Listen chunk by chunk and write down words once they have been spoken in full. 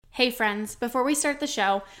Hey friends, before we start the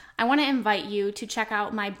show, I want to invite you to check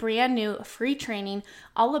out my brand new free training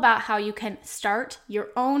all about how you can start your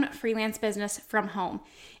own freelance business from home.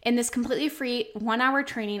 In this completely free 1-hour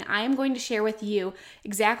training, I am going to share with you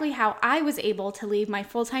exactly how I was able to leave my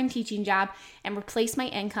full-time teaching job and replace my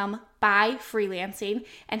income by freelancing,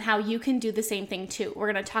 and how you can do the same thing too.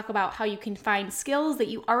 We're going to talk about how you can find skills that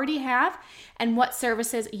you already have and what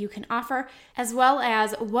services you can offer, as well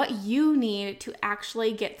as what you need to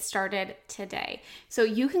actually get started today. So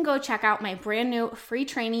you can go check out my brand new free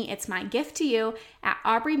training. It's my gift to you at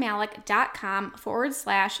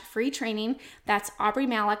aubreemalick.com/free training. That's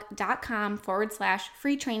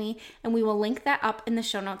aubreemalick.com/free training, and we will link that up in the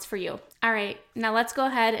show notes for you. All right, now let's go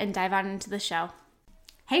ahead and dive on into the show.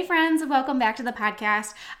 Hey friends, welcome back to the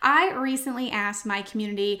podcast. I recently asked my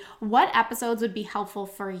community what episodes would be helpful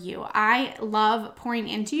for you. I love pouring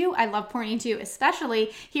into you. I love pouring into you,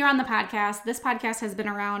 especially here on the podcast. This podcast has been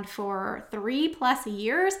around for 3+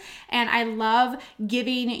 years, and I love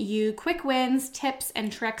giving you quick wins, tips, and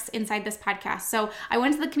tricks inside this podcast. So I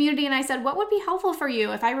went to the community and I said, what would be helpful for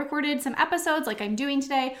you? If I recorded some episodes like I'm doing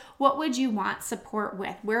today, what would you want support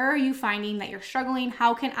with? Where are you finding that you're struggling?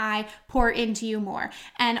 How can I pour into you more?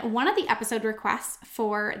 And one of the episode requests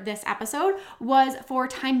for this episode was for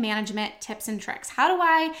time management tips and tricks. How do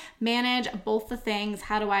I manage both the things?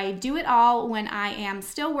 How do I do it all when I am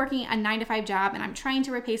still working a 9-to-5 job and I'm trying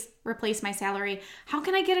to replace my salary? How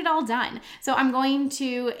can I get it all done? So I'm going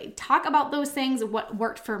to talk about those things, what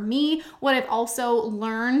worked for me, what I've also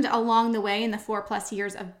learned along the way in the 4+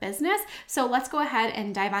 years of business. So let's go ahead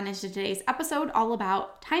and dive on into today's episode all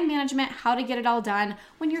about time management, how to get it all done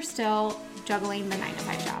when you're still juggling the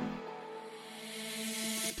 9-to-5 job.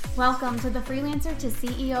 Welcome to the Freelancer to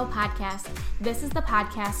CEO podcast. This is the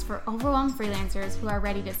podcast for overwhelmed freelancers who are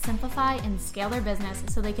ready to simplify and scale their business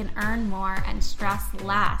so they can earn more and stress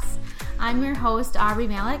less. I'm your host, Aubrey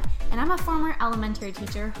Malick, and I'm a former elementary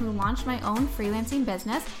teacher who launched my own freelancing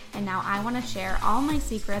business, and now I want to share all my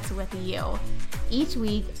secrets with you. Each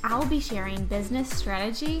week, I'll be sharing business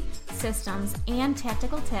strategy, systems, and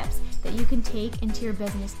tactical tips that you can take into your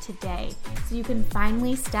business today so you can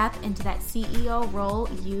finally step into that CEO role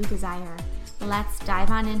you desire. Let's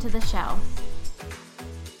dive on into the show.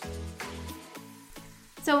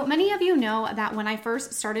 So many of you know that when I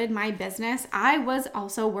first started my business, I was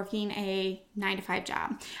also working a 9-to-5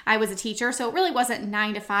 job. I was a teacher, so it really wasn't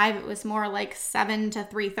 9 to 5. It was more like 7 to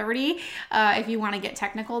 3:30, if you want to get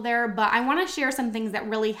technical there. But I want to share some things that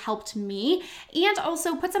really helped me and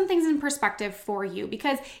also put some things in perspective for you.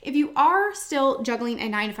 Because if you are still juggling a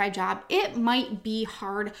 9-to-5 job, it might be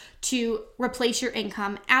hard to replace your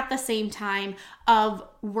income at the same time of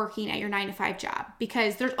working at your 9-to-5 job,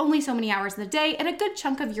 because there's only so many hours in the day, and a good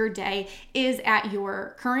chunk of your day is at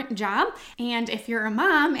your current job. And if you're a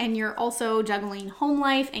mom and you're also juggling home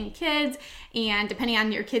life and kids, and depending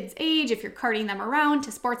on your kids' age, if you're carting them around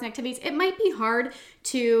to sports and activities, it might be hard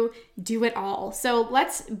to do it all. So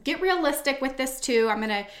let's get realistic with this too. I'm going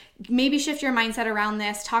to maybe shift your mindset around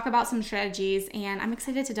this, talk about some strategies, and I'm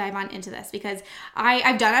excited to dive on into this because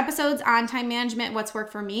I've done episodes on time management, what's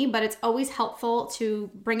worked for me, but it's always helpful to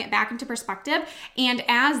bring it back into perspective. And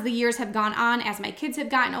as the years have gone on, as my kids have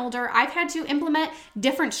gotten older, I've had to implement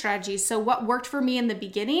different strategies. So what worked for me in the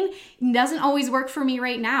beginning doesn't always work for me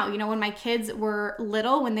right now. You know, when my kids were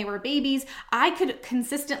little, when they were babies, I could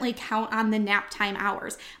consistently count on the nap time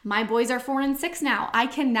hours. My boys are 4 and 6 now. I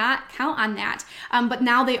cannot count on that. But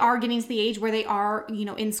now they are getting to the age where they are,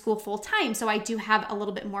 in school full time. So I do have a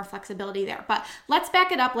little bit more flexibility there. But let's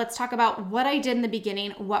back it up. Let's talk about what I did in the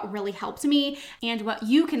beginning, what really helped me, and what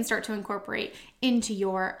you can start to incorporate into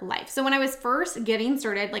your life. So when I was first getting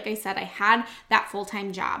started, like I said, I had that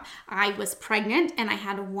full-time job. I was pregnant and I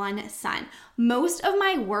had 1 son. Most of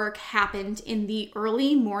my work happened in the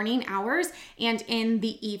early morning hours and in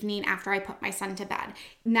the evening after I put my son to bed.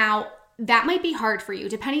 Now, that might be hard for you,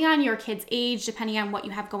 depending on your kid's age, depending on what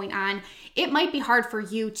you have going on. It might be hard for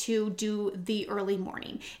you to do the early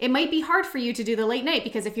morning. It might be hard for you to do the late night,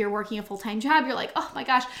 because if you're working a full-time job, you're like, oh my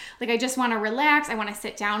gosh, I just want to relax. I want to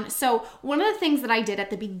sit down. So one of the things that I did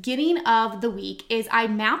at the beginning of the week is I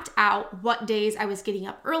mapped out what days I was getting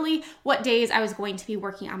up early, what days I was going to be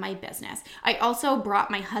working on my business. I also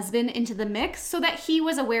brought my husband into the mix so that he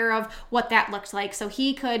was aware of what that looked like. So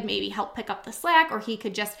he could maybe help pick up the slack, or he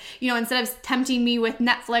could just, in instead of tempting me with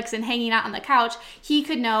Netflix and hanging out on the couch, he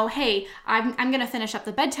could know, hey, I'm going to finish up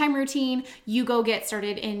the bedtime routine. You go get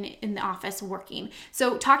started in the office working.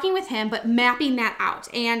 So talking with him, but mapping that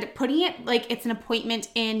out and putting it like it's an appointment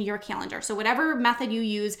in your calendar. So whatever method you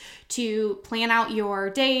use to plan out your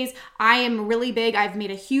days, I am really big. I've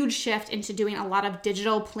made a huge shift into doing a lot of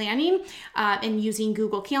digital planning and using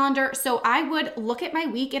Google Calendar. So I would look at my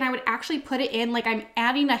week and I would actually put it in like I'm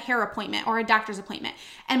adding a hair appointment or a doctor's appointment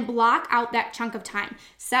and block out that chunk of time.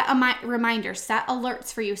 Set a reminder, set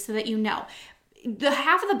alerts for you so that you know. The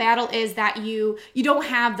half of the battle is that you don't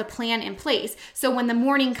have the plan in place. So when the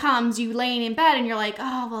morning comes, you laying in bed and you're like,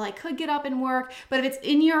 oh, well, I could get up and work. But if it's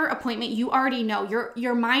in your appointment, you already know.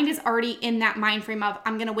 Your mind is already in that mind frame of,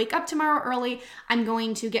 I'm going to wake up tomorrow early. I'm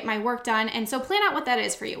going to get my work done. And so plan out what that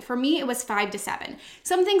is for you. For me, it was 5 to 7.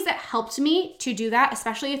 Some things that helped me to do that,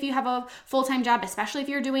 especially if you have a full-time job, especially if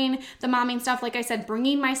you're doing the momming stuff, like I said,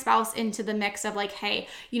 bringing my spouse into the mix of like, hey,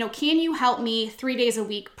 can you help me 3 days a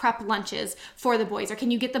week prep lunches for the boys? Or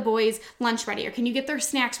can you get the boys lunch ready? Or can you get their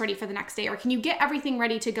snacks ready for the next day? Or can you get everything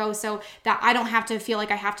ready to go so that I don't have to feel like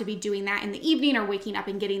I have to be doing that in the evening or waking up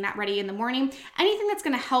and getting that ready in the morning? Anything that's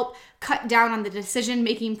going to help cut down on the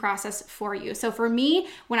decision-making process for you. So for me,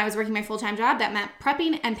 when I was working my full-time job, that meant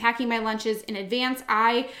prepping and packing my lunches in advance.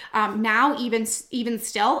 I now even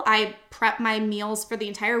still, I prep my meals for the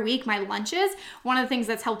entire week, my lunches. One of the things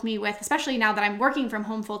that's helped me with, especially now that I'm working from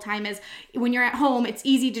home full-time, is when you're at home, it's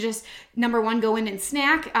easy to just, number one, go in and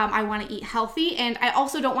snack. I want to eat healthy. And I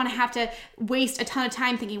also don't want to have to waste a ton of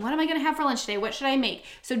time thinking, what am I going to have for lunch today? What should I make?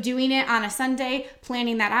 So doing it on a Sunday,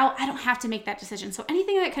 planning that out, I don't have to make that decision. So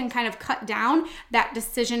anything that can kind of cut down that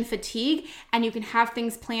decision fatigue and you can have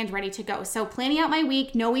things planned, ready to go. So planning out my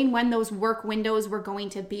week, knowing when those work windows were going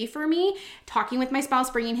to be for me, talking with my spouse,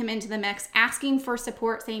 bringing him into the mix, asking for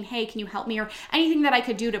support, saying, hey, can you help me? Or anything that I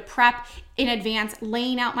could do to prep in advance,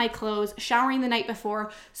 laying out my clothes, showering the night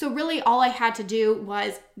before. So really all I had to do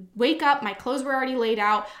was wake up, my clothes were already laid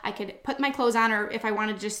out. I could put my clothes on, or if I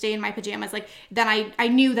wanted to just stay in my pajamas, then I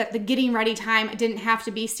knew that the getting ready time, I didn't have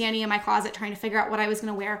to be standing in my closet trying to figure out what I was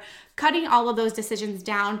going to wear. Cutting all of those decisions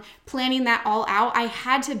down, planning that all out. I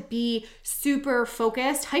had to be super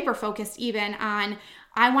focused, hyper focused even on,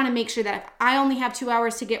 I want to make sure that if I only have 2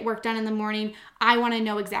 hours to get work done in the morning, I want to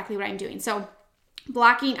know exactly what I'm doing. So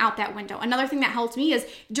blocking out that window. Another thing that helped me is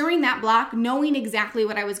during that block, knowing exactly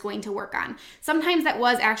what I was going to work on. Sometimes that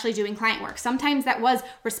was actually doing client work. Sometimes that was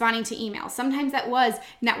responding to emails. Sometimes that was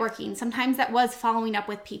networking. Sometimes that was following up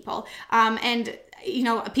with people. And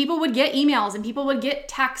people would get emails and people would get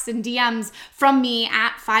texts and DMs from me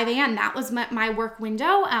at 5 a.m. That was my work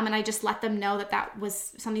window. And I just let them know that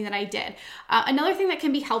was something that I did. Another thing that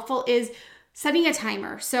can be helpful is setting a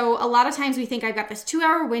timer. So a lot of times we think I've got this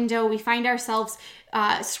 2-hour window. We find ourselves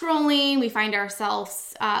scrolling. We find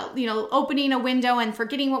ourselves, opening a window and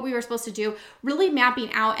forgetting what we were supposed to do, really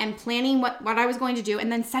mapping out and planning what I was going to do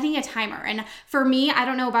and then setting a timer. And for me, I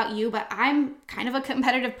don't know about you, but I'm kind of a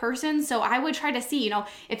competitive person. So I would try to see,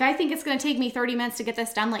 if I think it's going to take me 30 minutes to get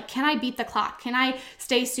this done, can I beat the clock? Can I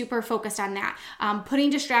stay super focused on that? Putting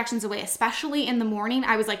distractions away, especially in the morning.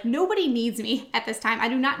 I was like, nobody needs me at this time. I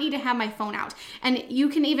do not need to have my phone out. And you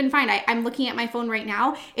can even find, I'm looking at my phone right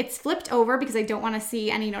now. It's flipped over because I don't want to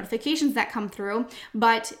see any notifications that come through,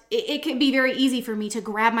 but it can be very easy for me to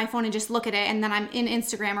grab my phone and just look at it, and then I'm in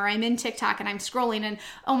Instagram or I'm in TikTok and I'm scrolling, and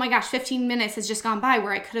oh my gosh, 15 minutes has just gone by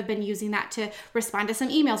where I could have been using that to respond to some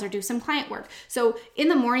emails or do some client work. So in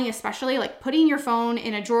the morning especially, putting your phone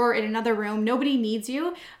in a drawer in another room, nobody needs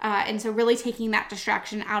you, and so really taking that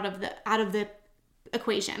distraction out of the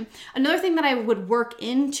equation. Another thing that I would work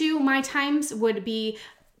into my times would be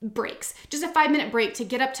breaks, just a 5-minute break to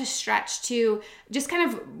get up, to stretch, to just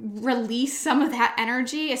kind of release some of that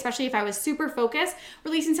energy, especially if I was super focused,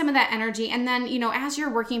 releasing some of that energy. And then, as you're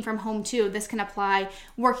working from home too, this can apply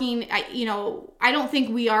working, I don't think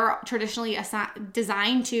we are traditionally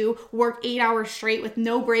designed to work 8 hours straight with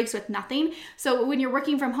no breaks, with nothing. So when you're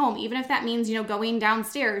working from home, even if that means, going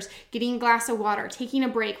downstairs, getting a glass of water, taking a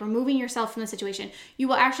break, removing yourself from the situation, you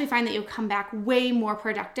will actually find that you'll come back way more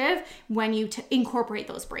productive when you incorporate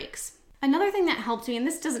those breaks. Another thing that helped me, and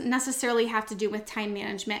this doesn't necessarily have to do with time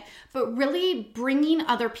management, but really bringing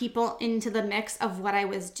other people into the mix of what I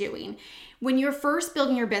was doing. When you're first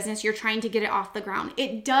building your business, you're trying to get it off the ground.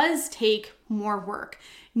 It does take more work.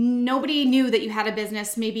 Nobody knew that you had a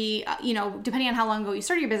business, maybe, depending on how long ago you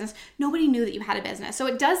started your business, nobody knew that you had a business. So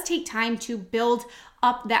it does take time to build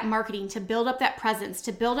up that marketing, to build up that presence,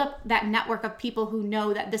 to build up that network of people who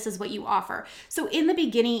know that this is what you offer. So in the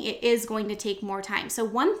beginning, it is going to take more time. So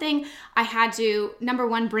one thing I had to, number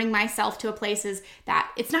one, bring myself to a place is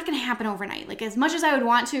that it's not going to happen overnight. Like as much as I would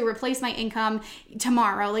want to replace my income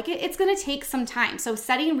tomorrow, like it's going to take some time. So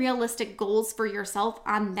setting realistic goals for yourself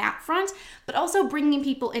on that front, but also bringing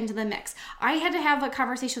people into the mix. I had to have a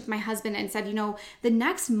conversation with my husband and said, the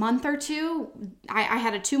next month or two, I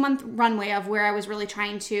had a 2-month runway of where I was really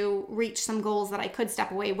trying to reach some goals that I could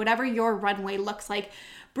step away, whatever your runway looks like.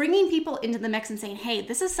 Bringing people into the mix and saying, hey,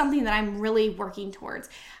 this is something that I'm really working towards.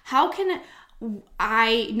 How can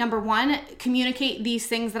I, number one, communicate these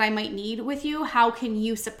things that I might need with you? How can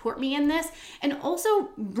you support me in this? And also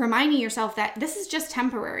reminding yourself that this is just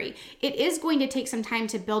temporary. It is going to take some time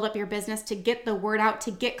to build up your business, to get the word out,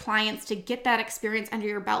 to get clients, to get that experience under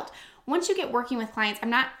your belt. Once you get working with clients, I'm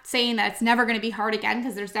not saying that it's never going to be hard again,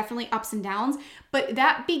 because there's definitely ups and downs, but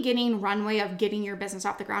that beginning runway of getting your business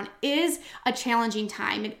off the ground is a challenging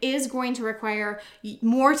time. It is going to require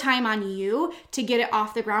more time on you to get it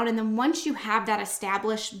off the ground. And then once you have that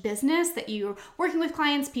established business that you're working with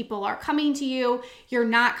clients, people are coming to you, you're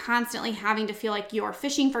not constantly having to feel like you're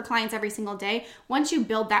fishing for clients every single day. Once you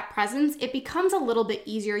build that presence, it becomes a little bit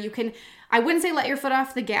easier. You can, I wouldn't say let your foot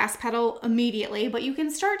off the gas pedal immediately, but you can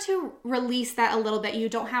start to release that a little bit. You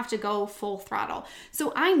don't have to go full throttle.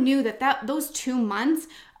 So I knew that those 2 months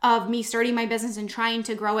of me starting my business and trying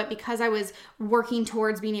to grow it, because I was working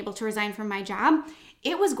towards being able to resign from my job,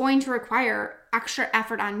 it was going to require extra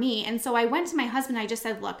effort on me. And so I went to my husband and I just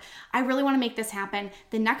said, look, I really want to make this happen.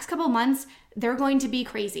 The next couple months, they're going to be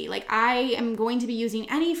crazy. Like I am going to be using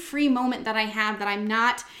any free moment that I have that I'm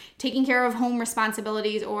not taking care of home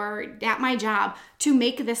responsibilities or at my job to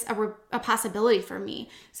make this a possibility for me.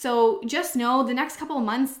 So just know the next couple of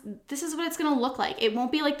months, this is what it's going to look like. It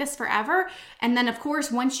won't be like this forever. And then of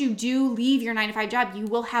course, once you do leave your 9-to-5 job, you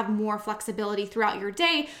will have more flexibility throughout your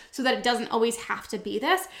day so that it doesn't always have to be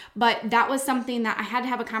this. But that was something that I had to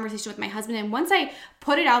have a conversation with my husband. And once I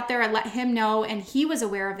put it out there, I let him know, and he was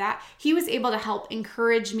aware of that. He was able to help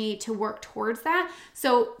encourage me to work towards that.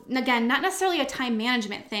 So again, not necessarily a time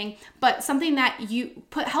management thing, but something that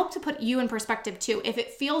help to put you in perspective too. If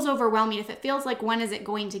it feels overwhelming, if it feels like when is it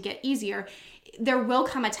going to get easier, there will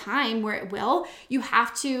come a time where it will. You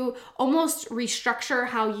have to almost restructure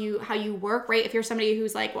how you work, right? If you're somebody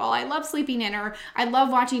who's like, well, I love sleeping in, or I love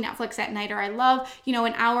watching Netflix at night, or I love, an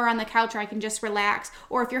hour on the couch where I can just relax.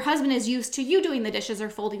 Or if your husband is used to you doing the dishes or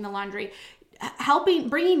folding the laundry,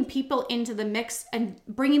 bringing people into the mix and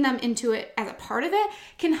bringing them into it as a part of it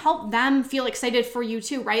can help them feel excited for you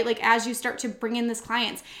too, right? Like as you start to bring in this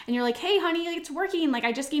clients and you're like, hey honey, it's working. Like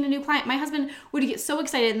I just gained a new client. My husband would get so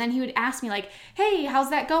excited. And then he would ask me like, hey,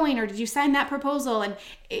 how's that going? Or did you sign that proposal? And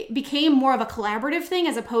it became more of a collaborative thing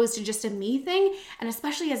as opposed to just a me thing. And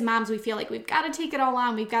especially as moms, we feel like we've got to take it all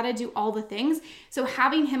on. We've got to do all the things. So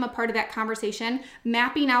having him a part of that conversation,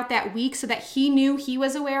 mapping out that week so that he knew, he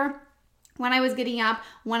was aware when I was getting up,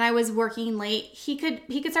 when I was working late, he could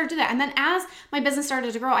start to do that. And then as my business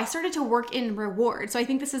started to grow, I started to work in rewards. So I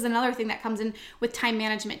think this is another thing that comes in with time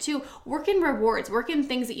management too. Work in rewards, work in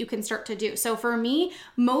things that you can start to do. So for me,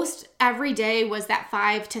 most every day was that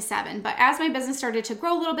 5 to 7. But as my business started to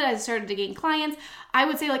grow a little bit, I started to gain clients, I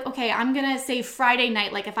would say like, okay, I'm going to say Friday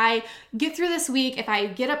night. Like if I get through this week, if I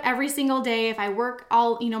get up every single day, if I work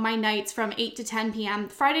all, my nights from 8 to 10 p.m.,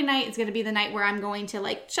 Friday night is going to be the night where I'm going to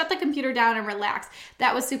like shut the computer down and relax.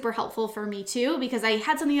 That was super helpful for me too, because I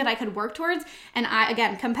had something that I could work towards. And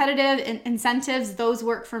again, competitive incentives, those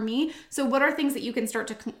work for me. So what are things that you can start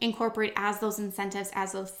to incorporate as those incentives,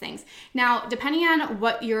 as those things? Now, depending on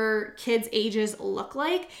what your kids' ages look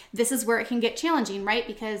like, this is where it can get challenging, right?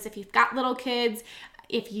 Because if you've got little kids,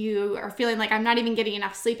 if you are feeling like I'm not even getting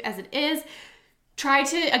enough sleep as it is, try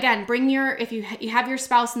to, again, if you have your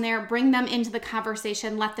spouse in there, bring them into the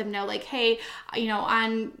conversation, let them know like, hey,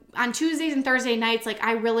 on Tuesdays and Thursday nights, like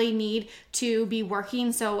I really need to be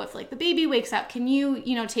working. So if like the baby wakes up, can you,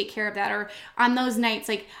 take care of that? Or on those nights,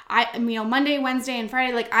 like Monday, Wednesday, and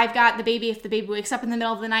Friday, like I've got the baby if the baby wakes up in the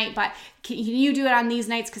middle of the night, but can you do it on these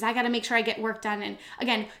nights? Cause I got to make sure I get work done. And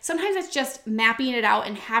again, sometimes it's just mapping it out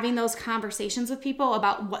and having those conversations with people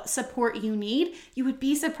about what support you need. You would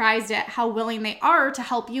be surprised at how willing they are to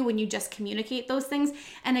help you when you just communicate those things.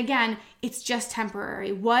 And again, it's just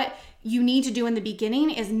temporary. What you need to do in the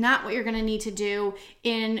beginning is not what you're going to need to do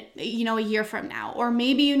in, a year from now. Or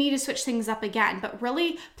maybe you need to switch things up again, but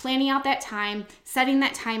really planning out that time, setting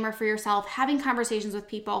that timer for yourself, having conversations with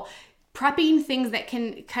people, prepping things that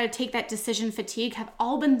can kind of take that decision fatigue have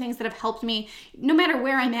all been things that have helped me no matter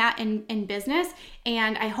where I'm at in business.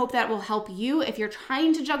 And I hope that will help you if you're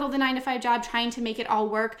trying to juggle the 9-to-5 job, trying to make it all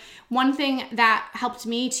work. One thing that helped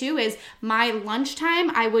me too is my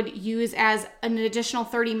lunchtime I would use as an additional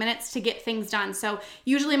 30 minutes to get things done. So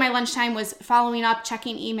usually my lunchtime was following up,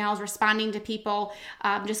 checking emails, responding to people,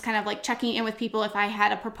 just kind of like checking in with people. If I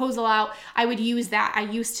had a proposal out, I would use that. I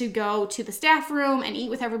used to go to the staff room and eat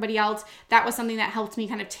with everybody else. That was something that helped me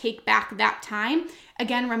kind of take back that time.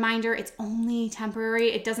 Again, reminder, it's only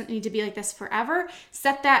temporary. It doesn't need to be like this forever.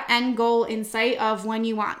 Set that end goal in sight of when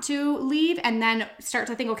you want to leave, and then start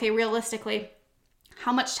to think, okay, realistically,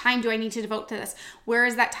 how much time do I need to devote to this? Where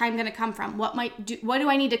is that time going to come from? What do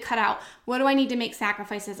I need to cut out? What do I need to make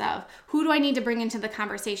sacrifices of? Who do I need to bring into the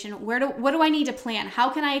conversation? What do I need to plan? How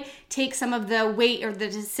can I take some of the weight or the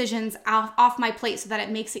decisions off my plate so that it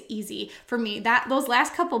makes it easy for me? Those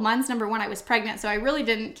last couple months, number one, I was pregnant, so I really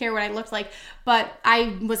didn't care what I looked like, but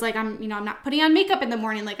I was like, I'm not putting on makeup in the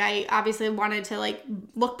morning. Like, I obviously wanted to like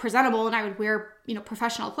look presentable, and I would wear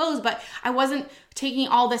professional clothes, but I wasn't taking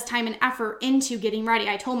all this time and effort into getting ready.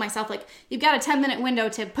 I told myself, like, you've got a 10-minute window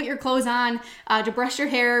to put your clothes on, to brush your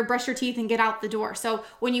hair, brush your teeth, and get out the door. So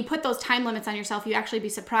when you put those time limits on yourself, you actually be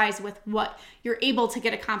surprised with what you're able to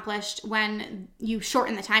get accomplished when you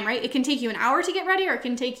shorten the time, right? It can take you an hour to get ready, or it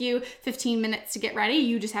can take you 15 minutes to get ready.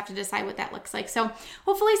 You just have to decide what that looks like. So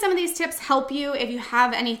hopefully some of these tips help you. If you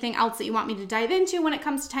have anything else that you want me to dive into when it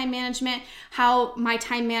comes to time management, how my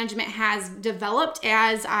time management has developed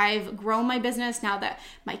as I've grown my business, now that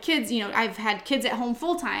my kids, I've had kids at home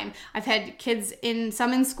full time. I've had kids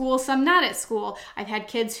some in school, some not at school. I've had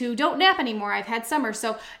kids who don't nap anymore. I've had summer.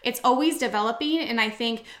 So it's always developing. And I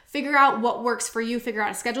think figure out what works for you, figure out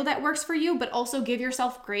a schedule that works for you, but also give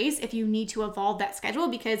yourself grace if you need to evolve that schedule,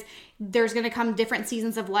 because there's going to come different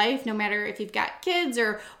seasons of life. No matter if you've got kids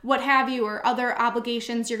or what have you, or other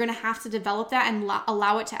obligations, you're going to have to develop that and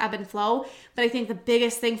allow it to ebb and flow. But I think the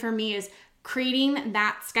biggest thing for me is creating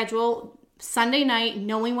that schedule Sunday night,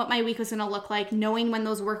 knowing what my week was going to look like, knowing when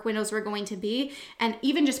those work windows were going to be, and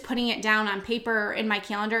even just putting it down on paper or in my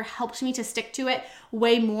calendar helped me to stick to it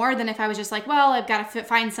way more than if I was just like, well, I've got to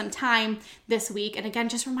find some time this week. And again,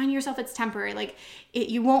 just remind yourself it's temporary. Like,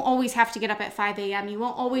 you won't always have to get up at 5 a.m. You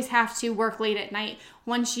won't always have to work late at night.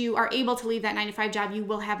 Once you are able to leave that 9-to-5 job, you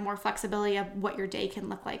will have more flexibility of what your day can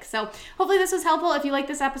look like. So hopefully this was helpful. If you like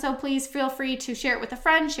this episode, please feel free to share it with a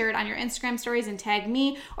friend, share it on your Instagram stories and tag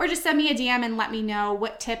me, or just send me a DM and let me know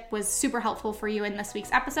what tip was super helpful for you in this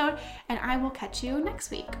week's episode. And I will catch you next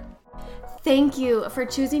week. Thank you for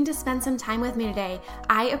choosing to spend some time with me today.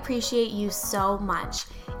 I appreciate you so much.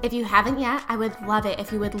 If you haven't yet, I would love it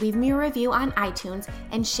if you would leave me a review on iTunes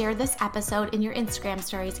and share this episode in your Instagram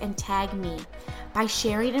stories and tag me. By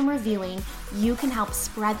sharing and reviewing, you can help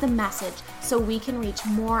spread the message so we can reach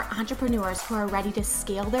more entrepreneurs who are ready to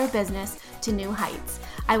scale their business to new heights.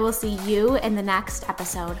 I will see you in the next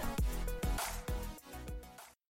episode.